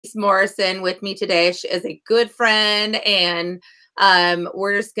Morrison with me today. She is a good friend, and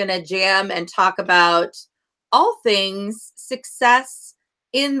we're just going to jam and talk about all things success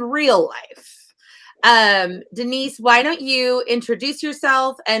in real life. Denise, why don't you introduce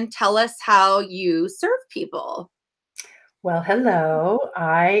yourself and tell us how you serve people? Well, hello.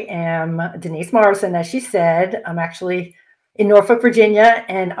 I am Denise Morrison, as she said. I'm actually in Norfolk, Virginia,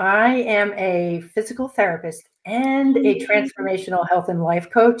 and I am a physical therapist and a transformational health and life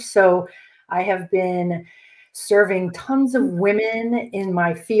coach. So I have been serving tons of women in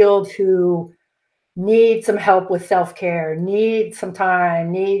my field who need some help with self-care, need some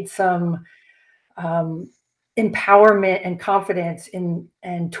time, need some um, empowerment and confidence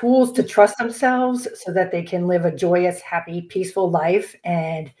and tools to trust themselves so that they can live a joyous, happy, peaceful life.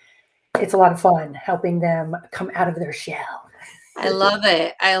 And it's a lot of fun helping them come out of their shell. I love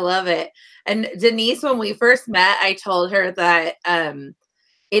it. I love it. And Denise, when we first met, I told her that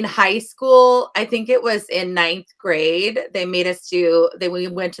in high school, I think it was in ninth grade, they made us we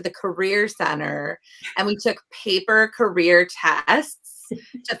went to the career center and we took paper career tests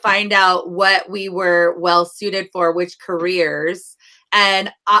to find out what we were well suited for, which careers.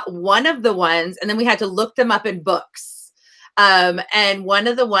 And one of the ones, and then we had to look them up in books. And one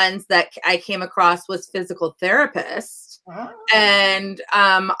of the ones that I came across was physical therapist. Oh. And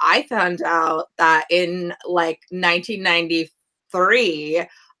I found out that in like 1993,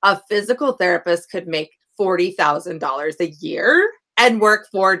 a physical therapist could make $40,000 a year and work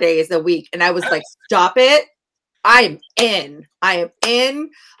 4 days a week. And I was like, stop it. I am in. I am in.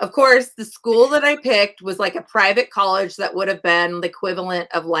 Of course, the school that I picked was like a private college that would have been the equivalent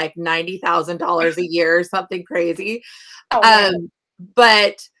of like $90,000 a year or something crazy.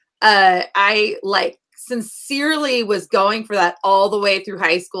 But I like sincerely was going for that all the way through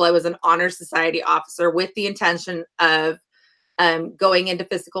high school. I was an honor society officer with the intention of going into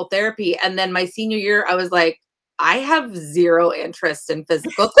physical therapy. And then my senior year, I was like, I have zero interest in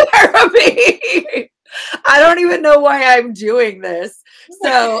physical therapy. I don't even know why I'm doing this.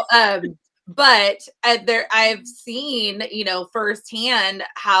 So, but I've seen, firsthand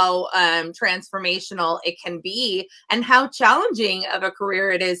how transformational it can be and how challenging of a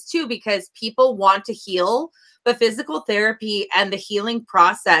career it is too, because people want to heal, but physical therapy and the healing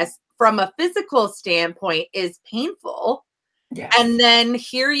process from a physical standpoint is painful. Yes. And then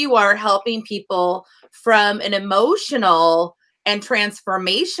here you are helping people from an emotional and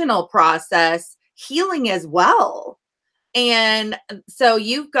transformational process healing as well. And so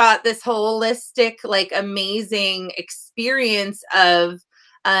you've got this holistic, like amazing experience of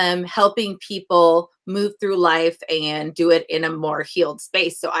helping people move through life and do it in a more healed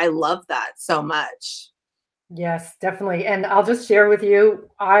space. So I love that so much. Yes, definitely. And I'll just share with you,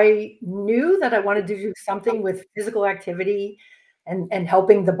 I knew that I wanted to do something with physical activity and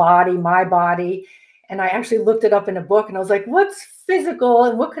helping the body, my body. And I actually looked it up in a book and I was like, what's physical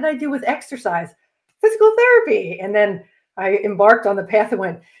and what can I do with exercise? Physical therapy. And then I embarked on the path and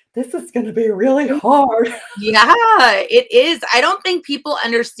went, this is going to be really hard. Yeah, it is. I don't think people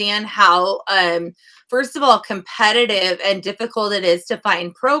understand how, first of all, competitive and difficult it is to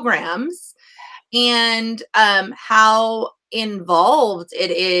find programs, and how involved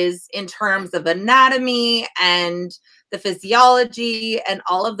it is in terms of anatomy and the physiology and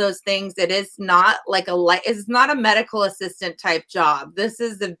all of those things. It is not like it's not a medical assistant type job. This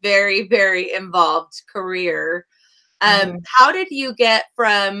is a very, very involved career. How did you get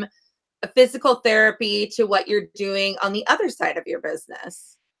from a physical therapy to what you're doing on the other side of your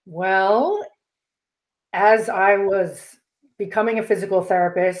business? Well, as I was becoming a physical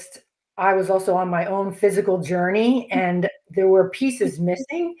therapist, I was also on my own physical journey and there were pieces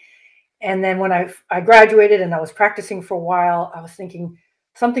missing. And then when I graduated and I was practicing for a while, I was thinking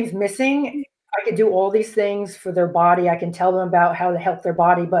something's missing. I could do all these things for their body. I can tell them about how to help their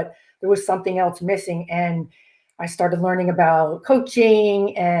body, but there was something else missing. And I started learning about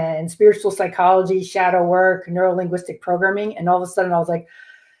coaching and spiritual psychology, shadow work, neuro-linguistic programming. And all of a sudden I was like,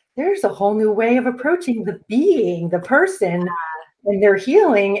 there's a whole new way of approaching the being, the person, and their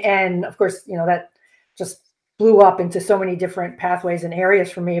healing. And of course, that just blew up into so many different pathways and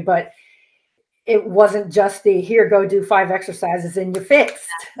areas for me. But it wasn't just the here, go do 5 exercises and you're fixed.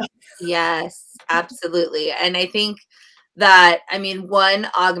 Yes, absolutely. And I think that, I mean, one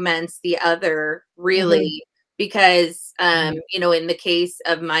augments the other really, because, in the case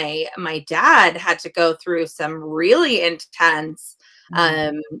of my dad had to go through some really intense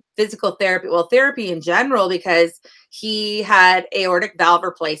physical therapy, well, therapy in general, because he had aortic valve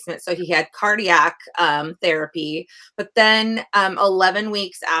replacement. So he had cardiac therapy. But then 11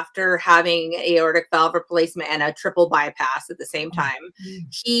 weeks after having aortic valve replacement and a triple bypass at the same time,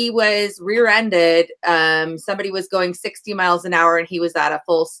 he was rear-ended. Somebody was going 60 miles an hour and he was at a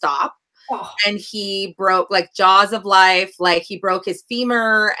full stop. Oh. And he broke, like, jaws of life, like he broke his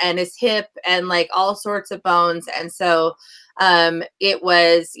femur and his hip and like all sorts of bones. And so it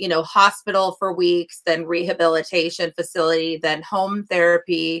was, you know, hospital for weeks, then rehabilitation facility, then home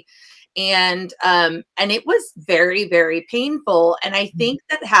therapy. And it was very, very painful. And I think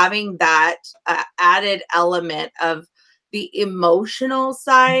that having that added element of the emotional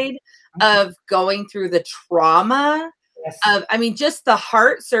side of going through the trauma Yes. I mean, just the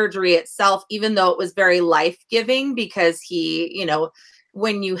heart surgery itself, even though it was very life-giving, because he, you know,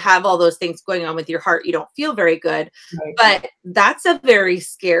 when you have all those things going on with your heart, you don't feel very good. Right. But that's a very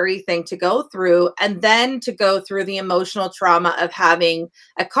scary thing to go through. And then to go through the emotional trauma of having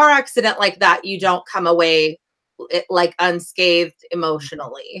a car accident like that, you don't come away like unscathed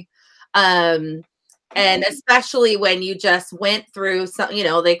emotionally. And especially when you just went through some, you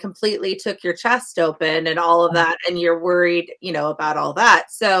know, they completely took your chest open and all of that, and you're worried, you know, about all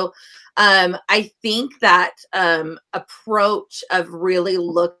that. So I think that approach of really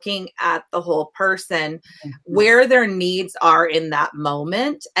looking at the whole person, where their needs are in that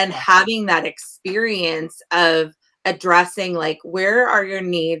moment, and having that experience of addressing, like, where are your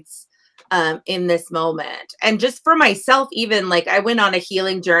needs in this moment. And just for myself, even, like, I went on a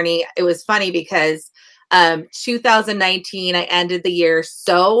healing journey. It was funny because 2019, I ended the year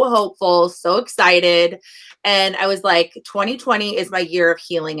so hopeful, so excited. And I was like, 2020 is my year of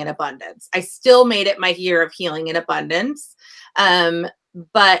healing and abundance. I still made it my year of healing and abundance. And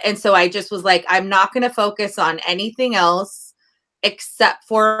so I just was like, I'm not going to focus on anything else except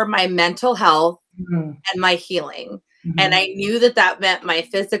for my mental health and my healing. And I knew that that meant my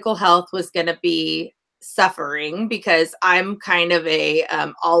physical health was going to be suffering, because I'm kind of a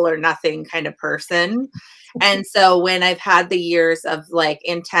all or nothing kind of person. And so when I've had the years of like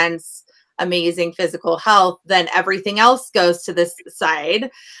intense, amazing physical health, then everything else goes to this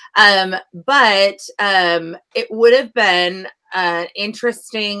side. But it would have been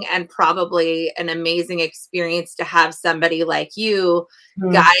interesting and probably an amazing experience to have somebody like you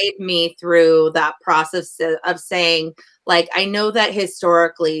guide me through that process of saying, like, I know that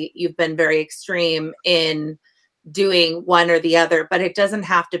historically you've been very extreme in doing one or the other, but it doesn't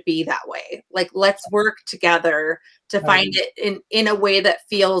have to be that way. Like, let's work together to find it in a way that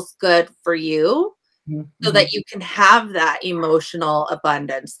feels good for you, so that you can have that emotional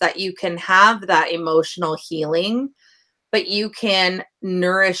abundance, that you can have that emotional healing, but you can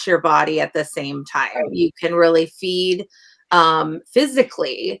nourish your body at the same time. You can really feed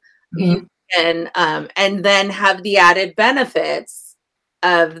physically. You can, and then have the added benefits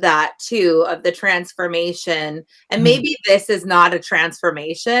of that too, of the transformation. And maybe this is not a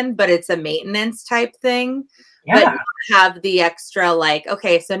transformation, but it's a maintenance type thing. But not have the extra, like,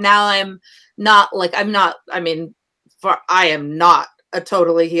 okay, so now I am not a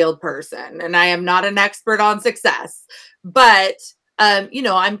totally healed person, and I am not an expert on success, but you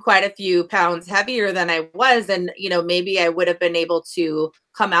know, I'm quite a few pounds heavier than I was. And, you know, maybe I would have been able to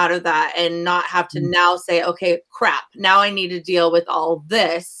come out of that and not have to now say, okay, crap, now I need to deal with all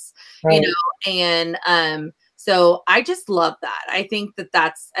this, you know? And so I just love that. I think that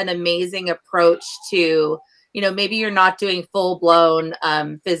that's an amazing approach to, you know, maybe you're not doing full blown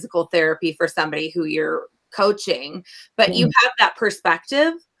physical therapy for somebody who you're coaching, but you have that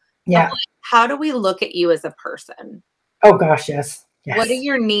perspective. Yeah. Of, like, how do we look at you as a person? Oh gosh, yes. Yes. What are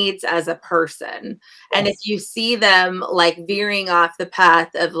your needs as a person? And if you see them like veering off the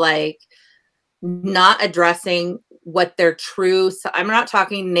path of like not addressing what their true, I'm not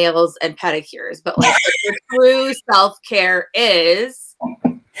talking nails and pedicures, but like what their true self-care is,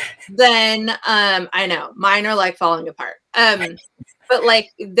 then I know mine are like falling apart. But like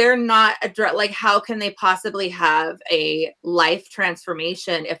they're not like, how can they possibly have a life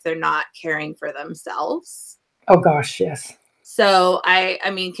transformation if they're not caring for themselves? Oh gosh, yes. So I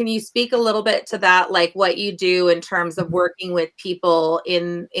mean, can you speak a little bit to that, like what you do in terms of working with people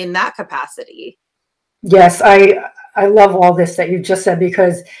in that capacity? Yes, I love all this that you just said,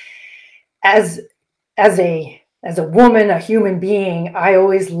 because as a woman, a human being, I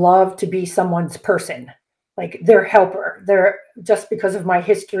always love to be someone's person, like their helper. They're just because of my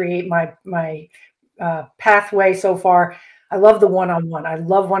history, my pathway so far. I love the one-on-one. I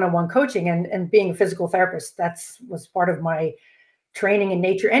love one-on-one coaching, and being a physical therapist. Was part of my training in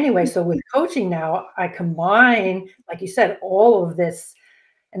nature anyway. So with coaching now, I combine, like you said, all of this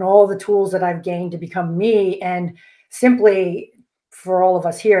and all the tools that I've gained to become me. And simply for all of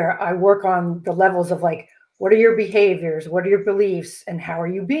us here, I work on the levels of like, what are your behaviors? What are your beliefs? And how are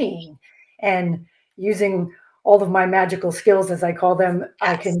you being? And using all of my magical skills, as I call them,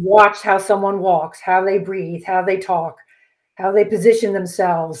 I Yes. can watch how someone walks, how they breathe, how they talk, how they position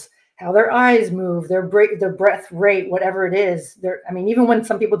themselves, how their eyes move, their breath rate, whatever it is. I mean, even when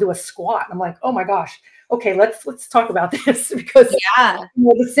some people do a squat, I'm like, oh my gosh, okay, let's talk about this because Yeah.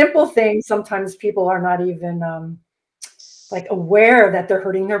 the simple things sometimes people are not even like aware that they're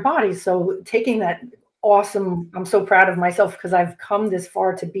hurting their bodies. So taking that awesome, I'm so proud of myself because I've come this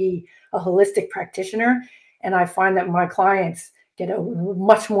far to be a holistic practitioner, and I find that my clients get a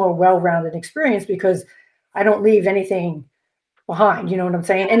much more well-rounded experience because I don't leave anything behind, you know what I'm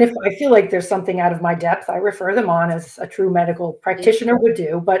saying? And if I feel like there's something out of my depth, I refer them on as a true medical practitioner would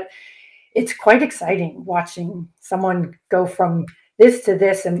do. But it's quite exciting watching someone go from this to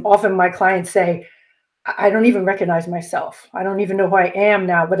this. And often my clients say, I don't even recognize myself. I don't even know who I am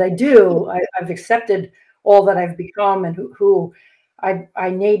now, but I do. I've accepted all that I've become and who I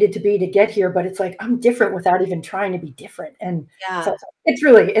needed to be to get here. But it's like I'm different without even trying to be different. And so Yeah.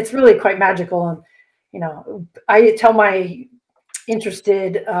 it's really quite magical. And I tell my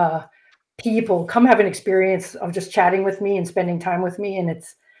interested people, come have an experience of just chatting with me and spending time with me, and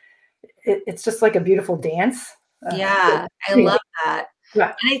it's just like a beautiful dance. Yeah. I Anyway, love that.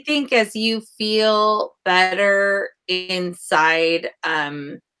 yeah. And I think as you feel better inside,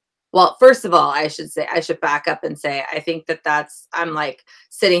 well, first of all, I should back up and say, I think I'm like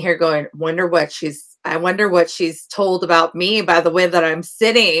sitting here going, I wonder what she's told about me by the way that I'm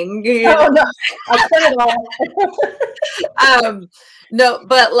sitting. Oh no, I said it all. No,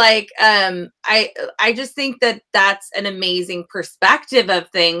 but like, I just think that that's an amazing perspective of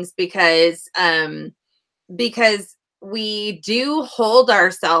things because we do hold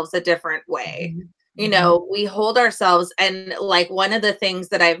ourselves a different way. Mhm, You mhm, know, we hold ourselves, and like one of the things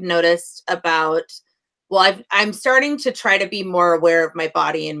that I've noticed about, well, I'm starting to try to be more aware of my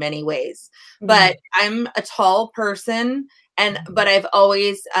body in many ways, mhm, but I'm a tall person, but mhm. I've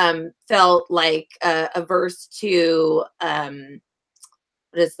always felt like averse to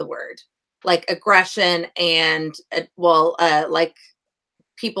what is the word? Like aggression and like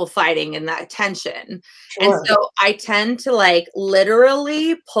people fighting and that tension. And Sure. so I tend to like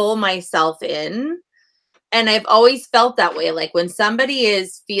literally pull myself in. And I've always felt that way. Like when somebody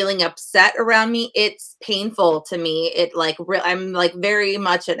is feeling upset around me, it's painful to me. I'm like very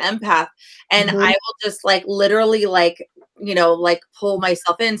much an empath, and I Mhm. will just like literally like, like pull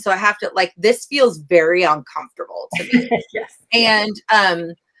myself in. So I have to like, this feels very uncomfortable to me. Yes, yes. And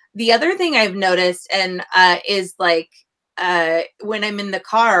the other thing I've noticed and is like when I'm in the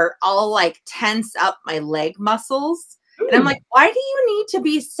car, I'll like tense up my leg muscles. And I'm Ooh. like, why do you need to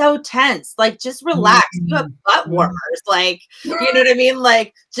be so tense? Like, just relax. You have Mhm, butt mhm. warmers. Like, you know what I mean?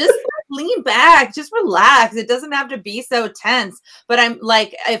 Like, just like, lean back, just relax. It doesn't have to be so tense. But I'm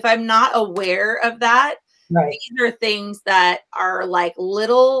like, if I'm not aware of that, Right, these are things that are like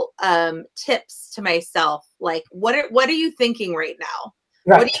little tips to myself. Like, what are you thinking right now?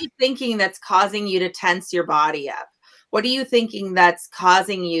 What are right. you thinking that's causing you to tense your body up? What are you thinking that's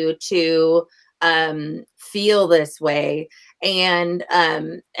causing you to feel this way? And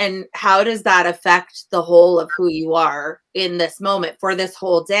how does that affect the whole of who you are in this moment for this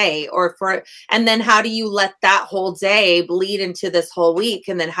whole day, and then how do you let that whole day bleed into this whole week,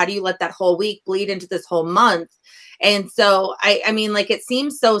 and then how do you let that whole week bleed into this whole month? And so I mean, like, it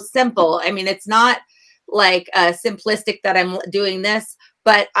seems so simple. I mean, it's not like simplistic that I'm doing this,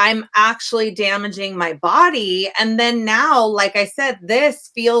 but I'm actually damaging my body. And then now, like I said,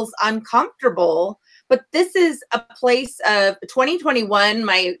 this feels uncomfortable. But this is a place of 2021.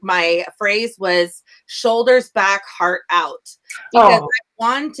 My phrase was shoulders back, heart out, because Oh, I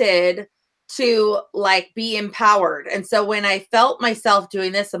wanted to like be empowered. And so when I felt myself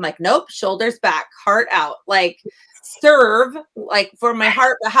doing this, I'm like, nope, shoulders back, heart out. Like serve like for my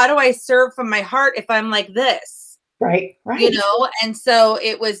heart, but how do I serve from my heart if I'm like this? right, right, And so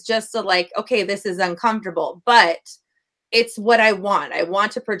it was just like, okay, this is uncomfortable, but it's what I want. I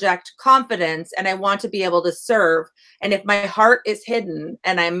want to project confidence, and I want to be able to serve. And if my heart is hidden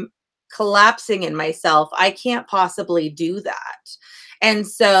and I'm collapsing in myself, I can't possibly do that. And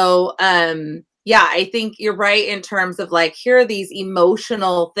so yeah, I think you're right in terms of like, here are these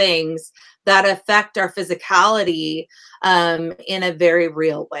emotional things that affect our physicality in a very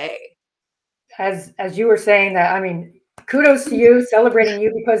real way. as you were saying that, I mean, kudos to you, celebrating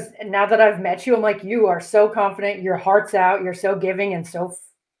you, because now that I've met you, I'm like, you are so confident, your heart's out, you're so giving and so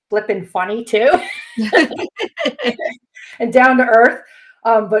flippin' funny too, and down to earth.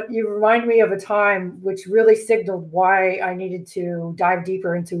 But you remind me of a time which really signaled why I needed to dive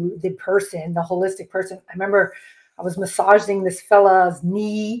deeper into the person, the holistic person. I remember I was massaging this fella's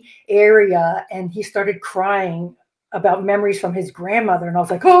knee area, and he started crying about memories from his grandmother. And I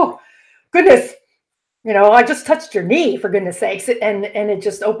was like, oh, goodness, I just touched your knee, for goodness sakes. And it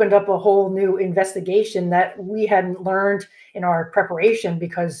just opened up a whole new investigation that we hadn't learned in our preparation,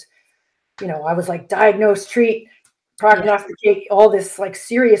 because, I was like, diagnose, treat, prognosticate, all this like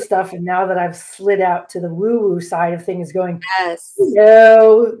serious stuff. And now that I've slid out to the woo-woo side of things, going, Yes.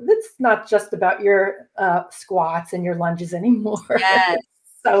 it's not just about your squats and your lunges anymore. Yes.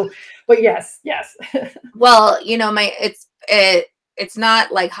 So, but yes. Well, it's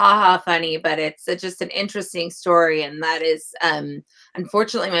not like haha funny, but it's just an interesting story. And that is,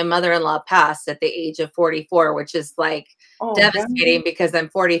 unfortunately, my mother-in-law passed at the age of 44, which is like devastating because I'm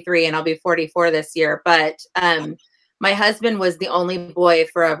 43 and I'll be 44 this year. But my husband was the only boy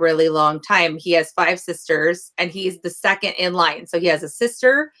for a really long time. He has 5 sisters and he's the second in line. So he has a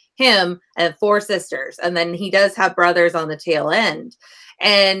sister, him, and 4 sisters. And then he does have brothers on the tail end.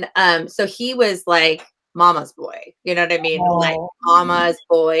 And so he was like mama's boy, you know what I mean? Like mama's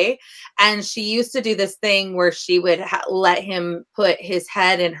boy. And she used to do this thing where she would let him put his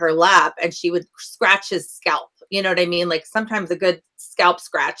head in her lap and she would scratch his scalp. You know what I mean? Like sometimes a good scalp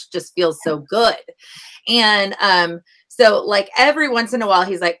scratch just feels so good. And so like every once in a while,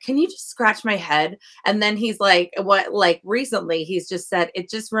 he's like, can you just scratch my head? And then he's like, what, like recently he's just said, it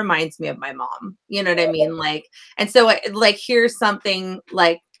just reminds me of my mom. You know what I mean? Like, and so like, here's something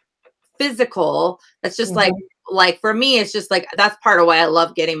like physical. That's just like for me, it's just like, that's part of why I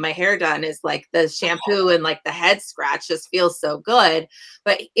love getting my hair done, is like the shampoo and like the head scratch just feels so good.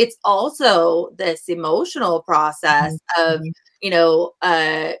 But it's also this emotional process of,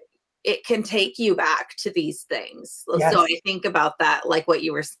 it can take you back to these things. Yes. So I think about that, like what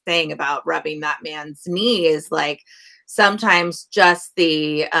you were saying about rubbing that man's knee, is like sometimes just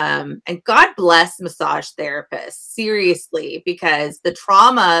the, and God bless massage therapists, seriously, because the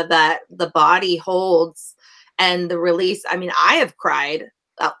trauma that the body holds and the release. I mean, I have cried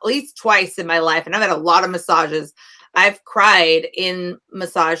at least twice in my life, and I've had a lot of massages. I've cried in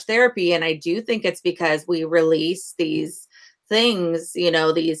massage therapy. And I do think it's because we release these things,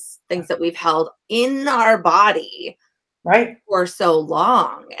 these things that we've held in our body for so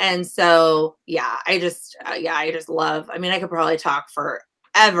long. And so, I just love, I mean, I could probably talk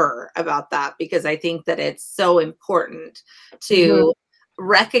forever about that, because I think that it's so important to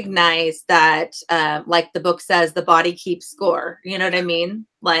recognize that, like the book says, the body keeps score. You know what I mean?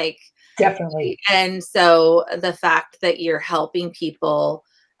 Like, definitely. And so the fact that you're helping people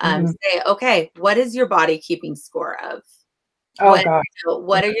say, okay, what is your body keeping score of? Oh God.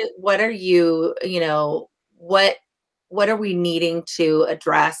 What are we needing to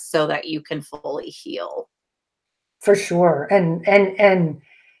address so that you can fully heal? For sure. And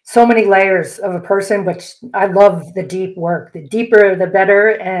so many layers of a person, but I love the deep work. The deeper, the better.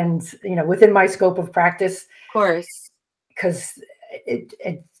 And, within my scope of practice. Of course. Because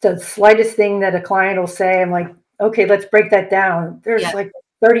it's the slightest thing that a client will say, I'm like, okay, let's break that down. There's like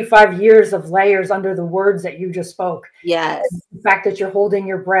 35 years of layers under the words that you just spoke. Yes. And the fact that you're holding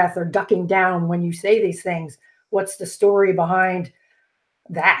your breath or ducking down when you say these things, what's the story behind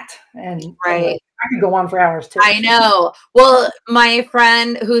that? And I could go on for hours too. I know. Well, my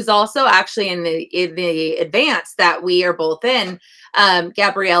friend who's also actually in the advance that we are both in,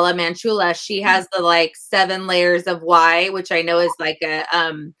 Gabriella Manchula, she has the like 7 layers of why, which I know is like a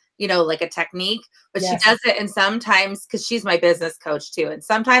like a technique, but she does it. And sometimes, because she's my business coach too, and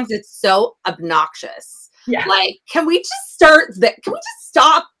sometimes it's so obnoxious. Yeah. Like, can we just start that? Can we just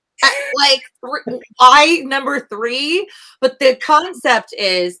stop at like why number 3? But the concept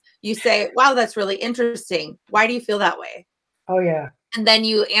is, you say, wow, that's really interesting. Why do you feel that way? Oh yeah. And then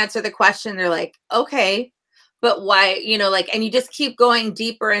you answer the question. They're like, okay, but why, and you just keep going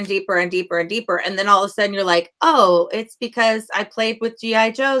deeper and deeper and deeper and deeper. And then all of a sudden you're like, oh, it's because I played with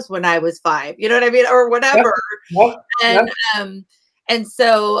G.I. Joes when I was 5, you know what I mean? Or whatever. Yep. And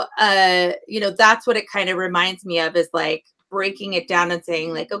so, that's what it kind of reminds me of, is like breaking it down and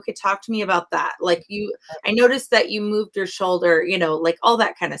saying like, okay, talk to me about that. Like I noticed that you moved your shoulder, like all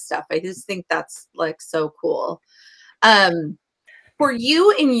that kind of stuff. I just think that's like so cool. For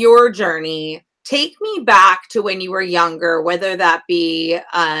you in your journey, take me back to when you were younger, whether that be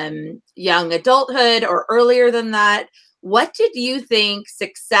young adulthood or earlier than that. what did you think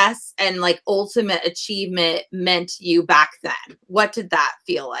success and like ultimate achievement meant to you back then? What did that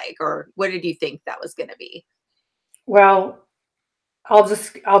feel like, or what did you think that was going to be? Well, I'll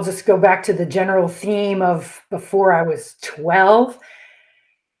just go back to the general theme of before I was 12,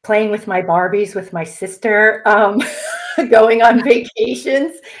 playing with my Barbies with my sister, going on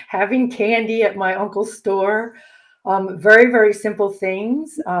vacations, having candy at my uncle's store. Very, very simple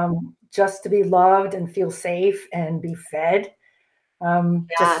things, just to be loved and feel safe and be fed, Yeah.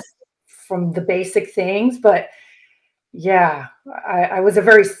 just from the basic things. But yeah, I was a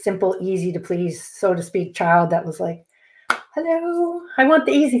very simple, easy to please, so to speak, child that was like, hello, I want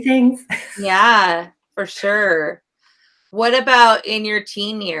the easy things. Yeah, for sure. What about in your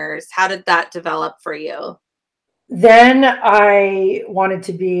teen years? How did that develop for you? Then I wanted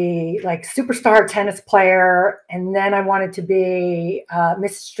to be like superstar tennis player, and then I wanted to be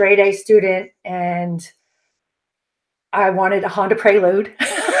Miss Straight A student, and I wanted a Honda Prelude.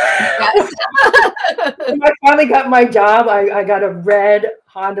 Yes. When I finally got my job, I got a red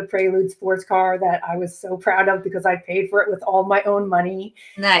Honda Prelude sports car that I was so proud of because I paid for it with all my own money.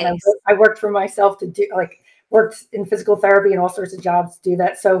 And Nice. I worked for myself to do, like, worked in physical therapy and all sorts of jobs to do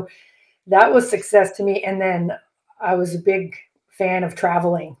that. So that was success to me. And then I was a big fan of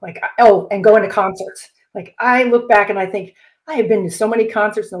traveling, like, oh, and going to concerts. Like, I look back and I think I have been to so many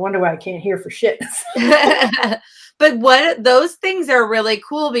concerts. No wonder why I can't hear for shit. But what those things are really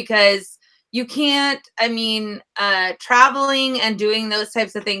cool because you can't, I mean, traveling and doing those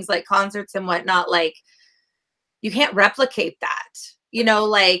types of things like concerts and whatnot, like you can't replicate that. You know,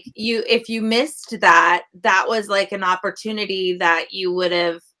 like if you missed that, that was like an opportunity that you would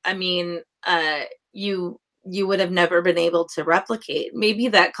have, I mean, you would have never been able to replicate. Maybe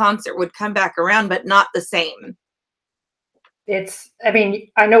that concert would come back around, but not the same. I mean,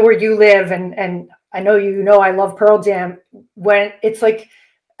 I know where you live, and I know I love Pearl Jam. When it's like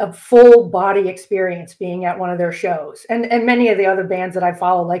a full body experience being at one of their shows, and many of the other bands that I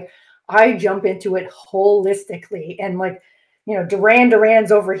follow, like I jump into it holistically, and like,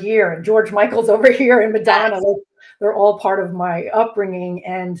 Duran's over here and George Michael's over here and Madonna, Yes. like, they're all part of my upbringing,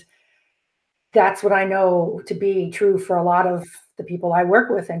 and that's what I know to be true for a lot of the people I work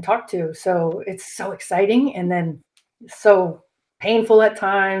with and talk to. So it's so exciting, and then so painful at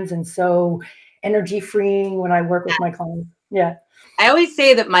times, and so energy freeing when I work with my clients. Yeah. I always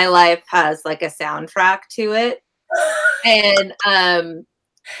say that my life has like a soundtrack to it. And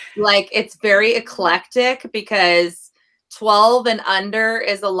like it's very eclectic because 12 and under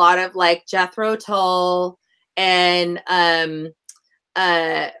is a lot of like Jethro Tull and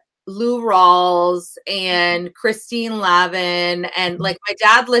uh Lou Rawls and Christine Lavin, and like my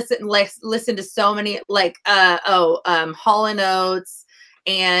dad listened to so many like Hall and Oates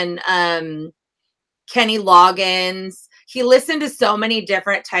and Kenny Loggins. He listened to so many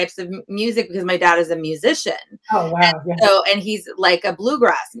different types of music because my dad is a musician. Oh, wow. Yeah. And he's like a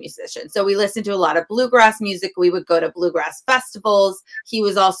bluegrass musician. So we listened to a lot of bluegrass music. We would go to bluegrass festivals. He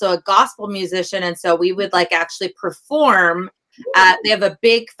was also a gospel musician. And so we would like actually perform. They have a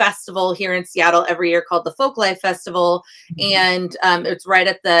big festival here in Seattle every year called the Folklife Festival. And it's right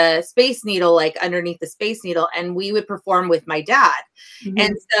at the Space Needle, like underneath the Space Needle. And we would perform with my dad. Mm-hmm.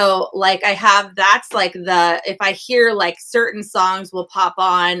 And so like that's like if I hear like certain songs will pop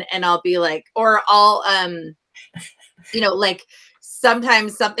on and I'll be like, or I'll, like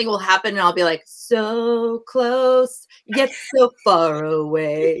sometimes something will happen and I'll be like, so close, yet so far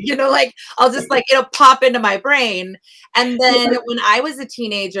away. Like I'll just like, it'll pop into my brain. And then when I was a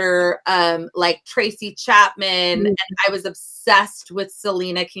teenager, like Tracy Chapman, and I was obsessed with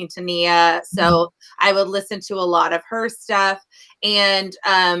Selena Quintanilla. So I would listen to a lot of her stuff. And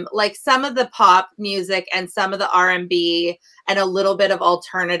like some of the pop music and some of the R&B and a little bit of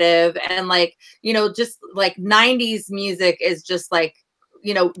alternative, and like, just like 90s music is just like,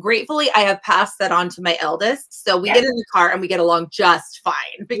 gratefully I have passed that on to my eldest. So we get in the car and we get along just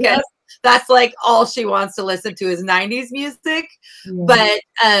fine because that's like all she wants to listen to is 90s music. But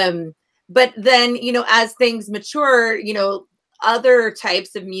then, as things mature, other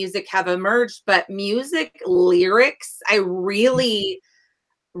types of music have emerged, but music lyrics, I really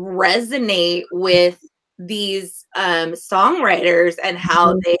resonate with these songwriters and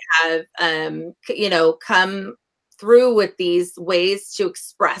how they have come through with these ways to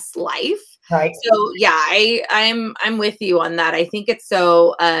express life. Right. So yeah, I'm with you on that. I think it's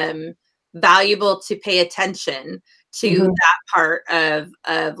so valuable to pay attention to that part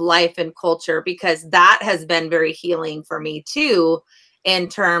of life and culture, because that has been very healing for me too. in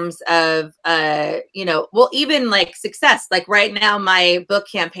terms of, you know, well, even like success. Like right now, my book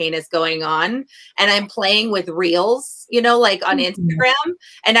campaign is going on and I'm playing with reels, you know, like on Instagram.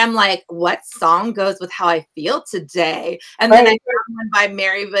 And I'm like, what song goes with how I feel today? And then I found one by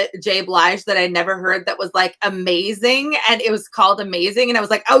Mary J. Blige that I never heard that was like amazing. And it was called Amazing. And I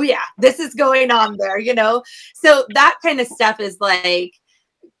was like, oh yeah, this is going on there, you know? So that kind of stuff is like,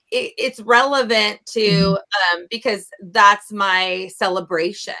 it's relevant to because that's my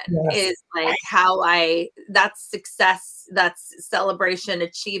celebration is like how that's success, that's celebration,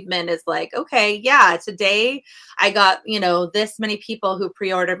 achievement is like, okay, yeah, today I got, you know, this many people who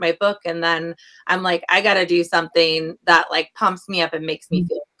pre-ordered my book, and then I'm like, I got to do something that like pumps me up and makes me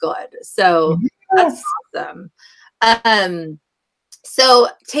feel good. So that's awesome. So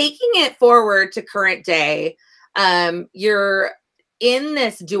taking it forward to current day, you're in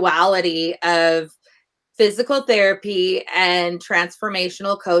this duality of physical therapy and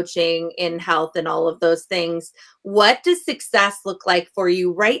transformational coaching in health and all of those things. What does success look like for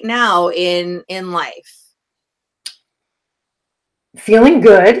you right now in life? Feeling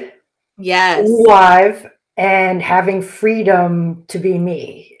good. Yes. Alive and having freedom to be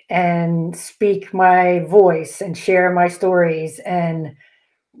me and speak my voice and share my stories and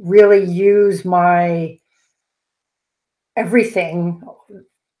really use my everything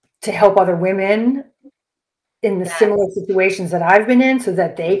to help other women in the similar situations that I've been in, so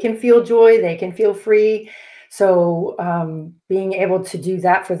that they can feel joy, they can feel free. So being able to do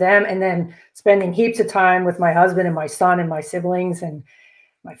that for them, and then spending heaps of time with my husband and my son and my siblings and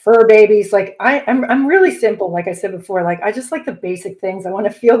my fur babies. Like I'm really simple. Like I said before, like I just like the basic things. I want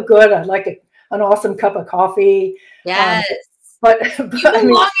to feel good. I like an awesome cup of coffee. Yes. But you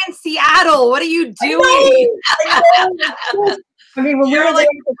belong in Seattle. What are you doing? I mean, when we were like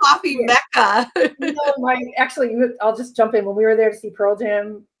there, coffee mecca. You know, actually, I'll just jump in. When we were there to see Pearl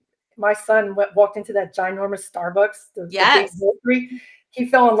Jam, my son walked into that ginormous Starbucks, the big grocery. He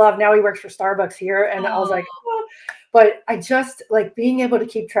fell in love. Now he works for Starbucks here, and I was like, oh. But I just like being able to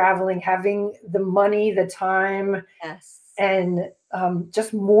keep traveling, having the money, the time, and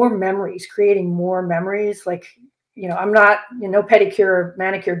just more memories, creating more memories. Like, you know, I'm not, you know, pedicure,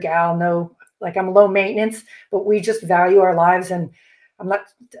 manicure gal, no, like I'm low maintenance, but we just value our lives. And I'm not,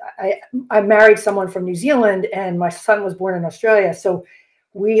 I married someone from New Zealand and my son was born in Australia. So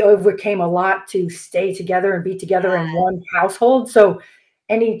we overcame a lot to stay together and be together in one household. So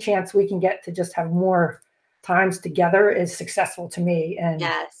any chance we can get to just have more times together is successall to me. And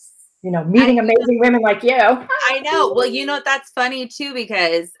you know, meeting amazing women like you. I know. Well, you know, that's funny too,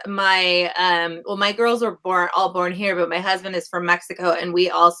 because my my girls were all born here, but my husband is from Mexico, and we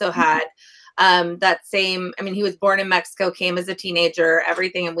also had that same, I mean, he was born in Mexico, came as a teenager,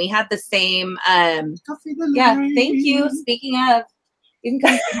 everything, and we had the same yeah, thank you. Speaking of, you can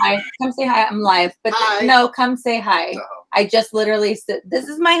come say hi. Come say hi. I'm live. But no, come say hi. I just literally said, this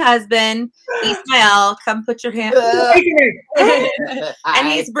is my husband, Ismael. Come put your hand. And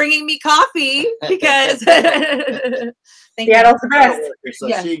he's bringing me coffee because Seattle's the best. So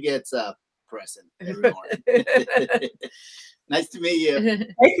she gets a present every morning. Nice to meet you.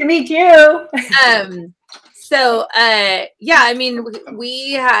 Nice to meet you. So yeah, I mean,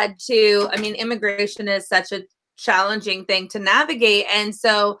 we had to, I mean, immigration is such a challenging thing to navigate. And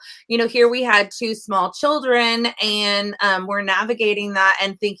so, you know, here we had 2 small children, and we're navigating that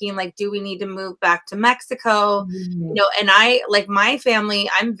and thinking like, do we need to move back to Mexico? You know, and I, like my family,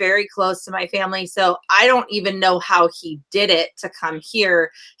 I'm very close to my family. So I don't even know how he did it to come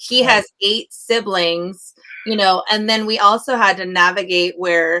here. He has 8 siblings, you know, and then we also had to navigate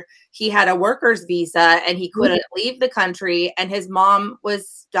where he had a worker's visa and he couldn't leave the country, and his mom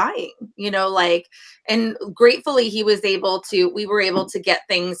was dying, you know, like, and gratefully we were able to get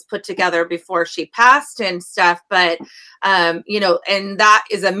things put together before she passed and stuff. But, you know, and that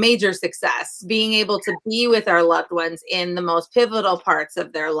is a major success, being able to be with our loved ones in the most pivotal parts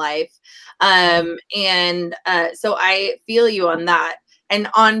of their life. So I feel you on that. And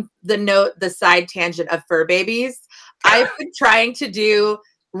on the side tangent of fur babies, I've been trying to do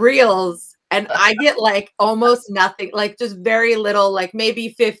reels and I get like almost nothing, like just very little, like maybe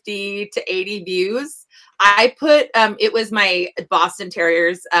 50 to 80 views. I put, it was my Boston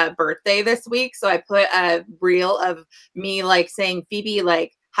Terrier's birthday this week. So I put a reel of me like saying, Phoebe,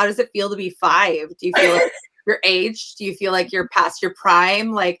 like, how does it feel to be 5? Do you feel like you're aged? Do you feel like you're past your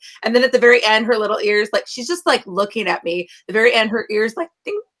prime? Like, and then at the very end, her little ears, like, she's just like looking at me. The very end, her ears like,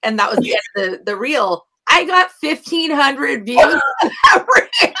 ding, and that was the end of the reel. I got 1,500 views in that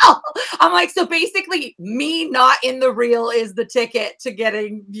reel. I'm like, so basically me not in the reel is the ticket to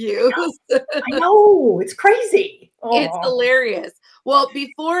getting views. I know, it's crazy. It's hilarious. Well,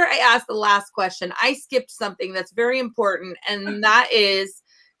 before I ask the last question, I skipped something that's very important, and that is,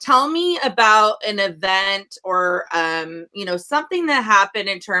 tell me about an event or, you know, something that happened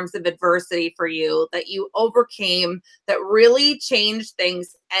in terms of adversity for you that you overcame that really changed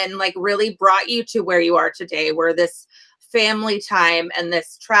things and like really brought you to where you are today, where this family time and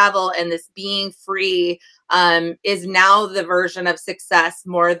this travel and this being free is now the version of success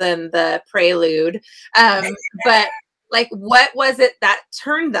more than the prelude. But like, what was it that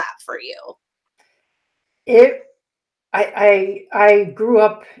turned that for you? I grew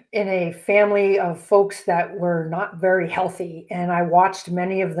up in a family of folks that were not very healthy, and I watched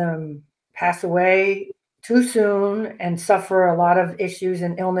many of them pass away too soon and suffer a lot of issues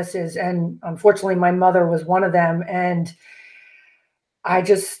and illnesses. And unfortunately, my mother was one of them. And I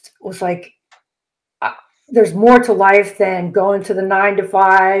just was like, there's more to life than going to the 9 to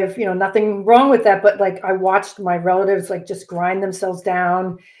 5, you know, nothing wrong with that. But like, I watched my relatives like just grind themselves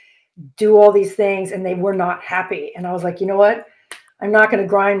down, do all these things, and they were not happy. And I was like, you know what? I'm not going to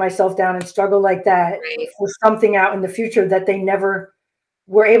grind myself down and struggle like that for something out in the future that they never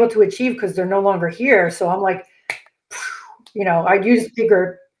were able to achieve because they're no longer here. So I'm like, you know, I use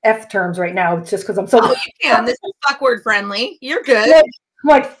bigger F terms right now. It's just because I'm so. Oh, you can. This is fuck word friendly. You're good. I'm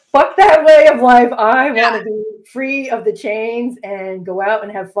like, fuck that way of life. I want to be free of the chains and go out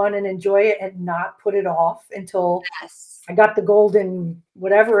and have fun and enjoy it and not put it off until I got the golden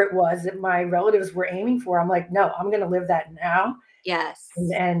whatever it was that my relatives were aiming for. I'm like, no, I'm going to live that now. Yes.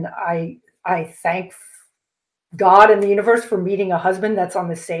 And I thank God and the universe for meeting a husband that's on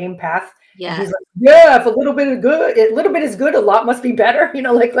the same path. Yeah. He's like, yeah, if a little bit is good, a lot must be better. You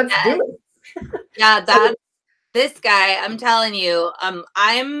know, like, let's do it. Yeah, that's this guy, I'm telling you,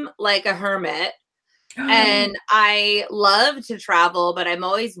 I'm like a hermit and I love to travel, but I'm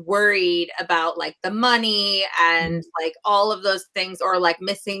always worried about like the money and like all of those things, or like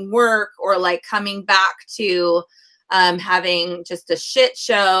missing work, or like coming back to having just a shit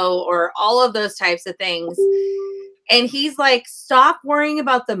show, or all of those types of things. And he's like, stop worrying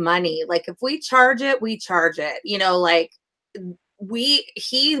about the money. Like, if we charge it, we charge it. You know, like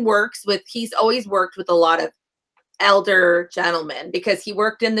he's always worked with a lot of elder gentlemen because he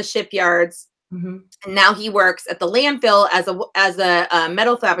worked in the shipyards. And now he works at the landfill as a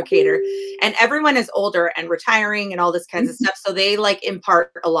metal fabricator, and everyone is older and retiring and all this kinds of stuff. So they like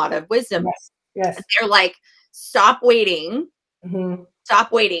impart a lot of wisdom. Yes. They're like, stop waiting.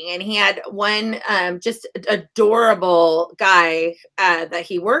 Stop waiting. And he had one just adorable guy that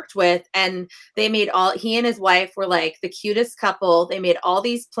he worked with, and they made he and his wife were like the cutest couple. They made all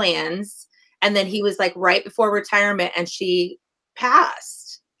these plans, and then he was like right before retirement and she passed.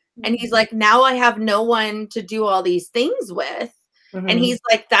 And he's like, now I have no one to do all these things with. And he's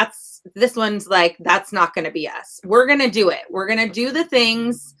like, this one's like, that's not going to be us. We're going to do it. We're going to do the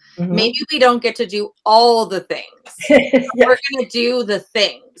things. Maybe we don't get to do all the things. We're going to do the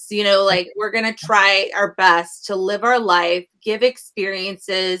things, you know, like we're going to try our best to live our life, give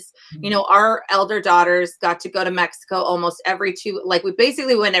experiences. You know, our elder daughters got to go to Mexico almost we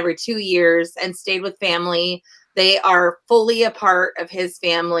basically went every 2 years and stayed with family. They are fully a part of his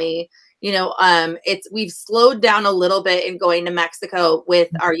family. You know, we've slowed down a little bit in going to Mexico with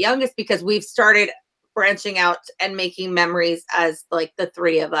our youngest because we've started branching out and making memories as like the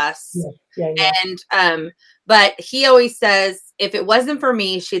three of us. And but he always says, if it wasn't for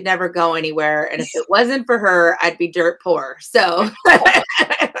me, she'd never go anywhere, and if it wasn't for her, I'd be dirt poor. So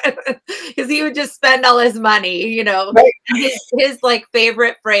because he would just spend all his money, you know. His like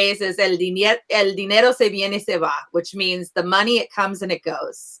favorite phrase is el dinero se viene se va, which means the money, it comes and it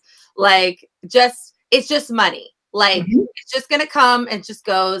goes. Like, it's just money. Like, it's just going to come and just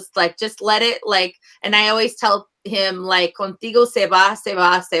goes. Like, just let it, like, and I always tell him, like, contigo se va, se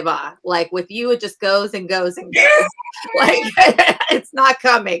va, se va. Like, with you, it just goes and goes and goes. Like, it's not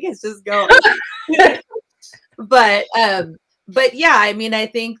coming. It's just going. But yeah, I mean, I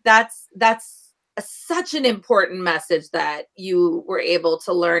think that's such an important message that you were able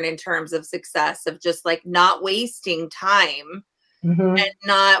to learn in terms of success, of just like not wasting time. And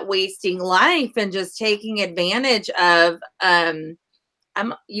not wasting life, and just taking advantage of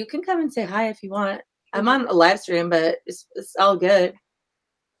you can come and say hi if you want. I'm on a live stream, but it's all good.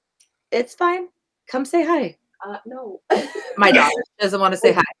 It's fine. Come say hi. No. My daughter doesn't want to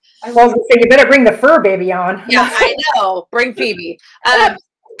say hi. I was going to say, you better bring the fur baby on. Yeah, I know. Bring Phoebe.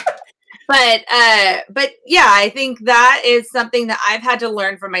 But yeah, I think that is something that I've had to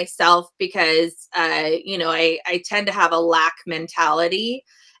learn for myself because, you know, I tend to have a lack mentality,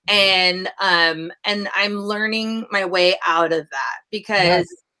 and I'm learning my way out of that because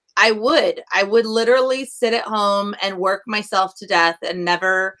I would literally sit at home and work myself to death and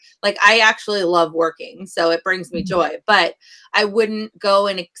never, like, I actually love working, so it brings me joy, but I wouldn't go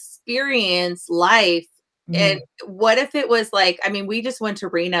and experience life. And what if it was like, I mean, we just went to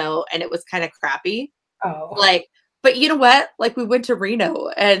Reno and it was kind of crappy. Oh, Like, but you know what? Like, we went to Reno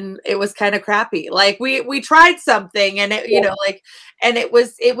and it was kind of crappy. Like, we tried something and it, you know, like, and it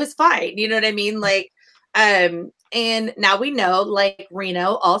was fine. You know what I mean? Like, and now we know, like,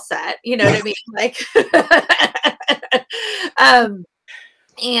 Reno all set, you know what I mean? Like,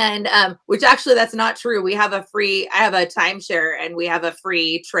 which actually that's not true. I have a timeshare and we have a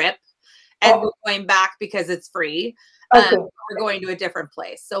free trip. And we're going back because it's free. cool. We're going to a different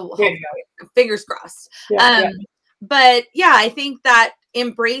place. So There you fingers crossed. Yeah, But yeah, I think that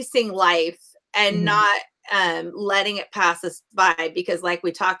embracing life and not letting it pass us by, because like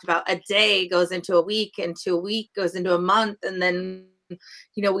we talked about, a day goes into a week, and a week goes into a month. And then,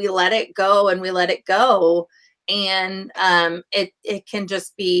 you know, we let it go and we let it go. And it can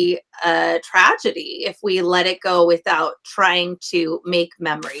just be a tragedy if we let it go without trying to make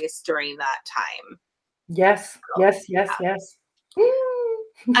memories during that time. Yes.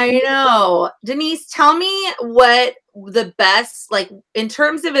 I know. Denise, tell me what the best, like, in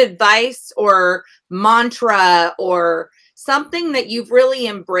terms of advice or mantra or something that you've really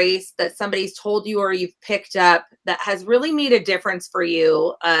embraced that somebody's told you or you've picked up that has really made a difference for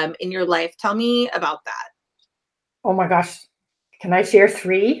you in your life. Tell me about that. Oh my gosh. Can I share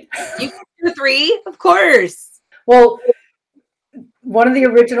 3? You can do 3, of course. Well, one of the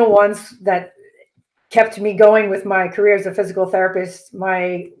original ones that kept me going with my career as a physical therapist,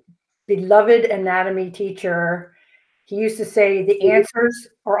 my beloved anatomy teacher, he used to say, the answers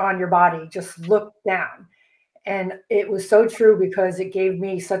are on your body, just look down. And it was so true because it gave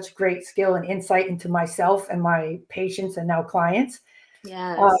me such great skill and insight into myself and my patients and now clients.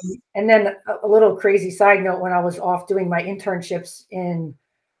 Yes. And then a little crazy side note, when I was off doing my internships in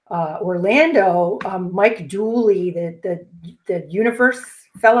Orlando, Mike Dooley, the universe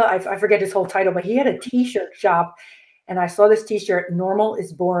fella, I forget his whole title, but he had a t-shirt shop, and I saw this t-shirt, "Normal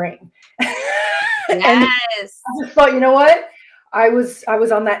is boring." And I just thought, you know what? I was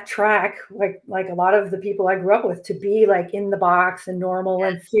on that track, like a lot of the people I grew up with, to be like in the box and normal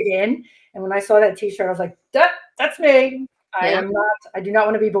and fit in. And when I saw that t-shirt, I was like, that's me. I do not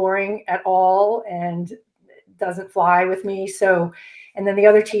want to be boring at all, and it doesn't fly with me. So, and then the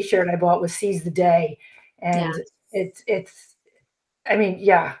other t-shirt I bought was "Seize the Day." And it's, I mean,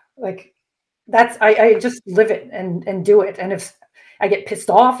 yeah, like that's, I just live it and do it. And if I get pissed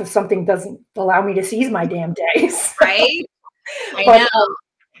off if something doesn't allow me to seize my damn days. Right? I know.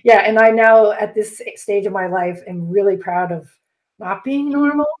 Yeah. And I now, at this stage of my life, am really proud of not being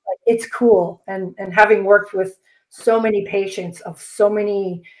normal. Like, it's cool. And having worked with so many patients of so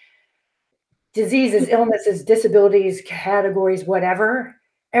many diseases, illnesses, disabilities, categories, whatever,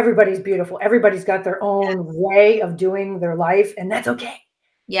 everybody's beautiful. Everybody's got their own way of doing their life, and that's okay.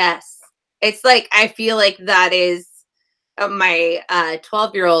 Yes. It's like, I feel like that is my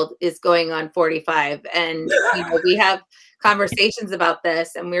 12-year-old is going on 45, and you know, we have conversations about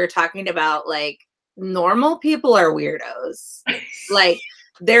this, and we were talking about, like, normal people are weirdos. Like,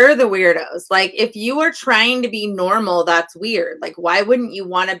 they're the weirdos. Like, if you are trying to be normal, that's weird. Like, why wouldn't you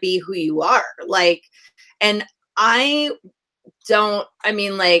want to be who you are? Like, and I don't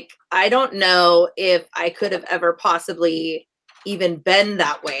know if I could have ever possibly even been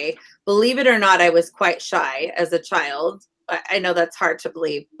that way. Believe it or not, I was quite shy as a child. I know that's hard to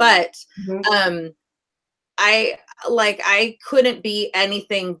believe, but I couldn't be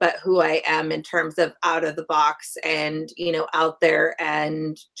anything but who I am in terms of out of the box and, you know, out there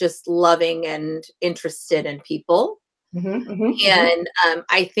and just loving and interested in people. And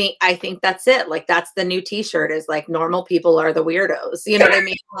I think that's it. Like, that's the new t-shirt, is like, normal people are the weirdos. You know what I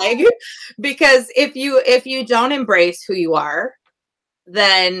mean? Like, because if you don't embrace who you are,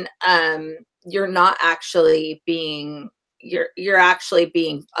 then you're not actually being, you're actually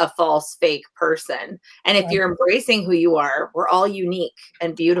being a false, fake person. And if you're embracing who you are, we're all unique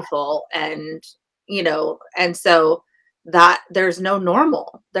and beautiful, and, you know, and so that there is no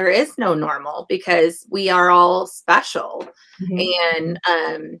normal, because we are all special. And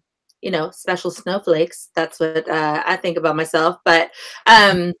you know, special snowflakes. That's what I think about myself. But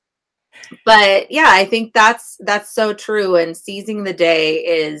yeah, I think that's so true. And seizing the day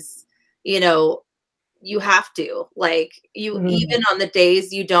is, you know, you have to, like, you, Mm. even on the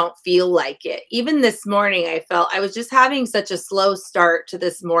days you don't feel like it. Even this morning, I was just having such a slow start to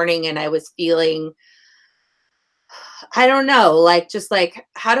this morning, and I was feeling, I don't know, like, just like,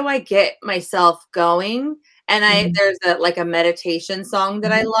 how do I get myself going? And there's a meditation song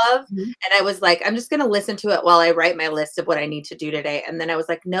that I love. Mhm. And I was like, I'm just going to listen to it while I write my list of what I need to do today. And then I was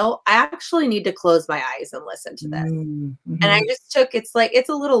like, no, I actually need to close my eyes and listen to this. Mm-hmm. And I just took, it's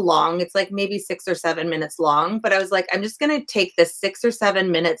a little long. It's like maybe 6 or 7 minutes long, but I was like, I'm just going to take this 6 or 7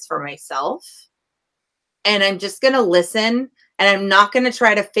 minutes for myself. And I'm just going to listen, and I'm not going to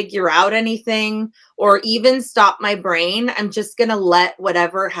try to figure out anything or even stop my brain. I'm just going to let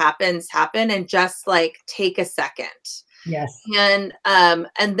whatever happens happen and just like take a second. Yes. And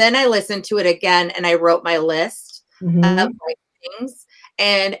then I listened to it again, and I wrote my list of my things,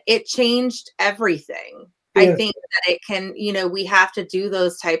 and it changed everything. I think that it can, we have to do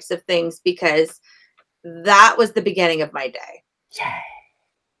those types of things, because that was the beginning of my day. Yeah.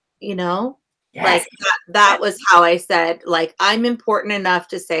 Yes. Like that was how I said, like, I'm important enough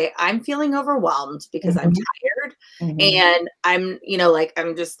to say I'm feeling overwhelmed because I'm tired, and I'm, like,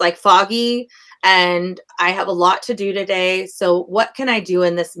 I'm just like foggy, and I have a lot to do today. So what can I do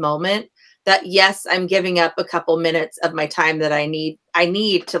in this moment that, yes, I'm giving up a couple minutes of my time that I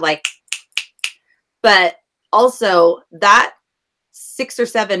need to, like, but also that 6 or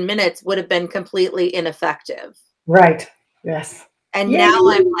 7 minutes would have been completely ineffective. Right. Yes. And now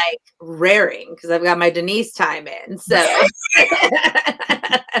I'm like raring because I've got my Denise time in. So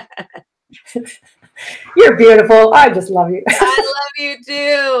you're beautiful. I just love you. I love you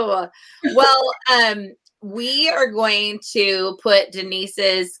too. Well, we are going to put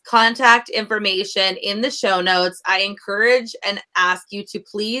Denise's contact information in the show notes. I encourage and ask you to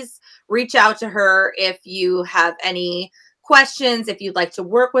please reach out to her if you have any questions, if you'd like to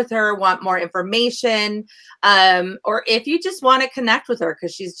work with her, want more information, or if you just want to connect with her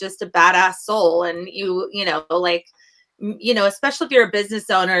because she's just a badass soul. And especially if you're a business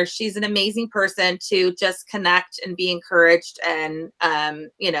owner, she's an amazing person to just connect and be encouraged. And,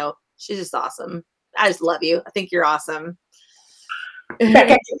 she's just awesome. I just love you. I think you're awesome.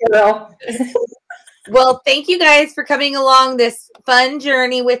 Well, thank you guys for coming along this fun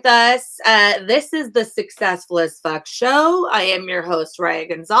journey with us. This is the Successful as Fuck Show. I am your host, Raya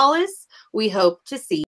Gonzalez. We hope to see you.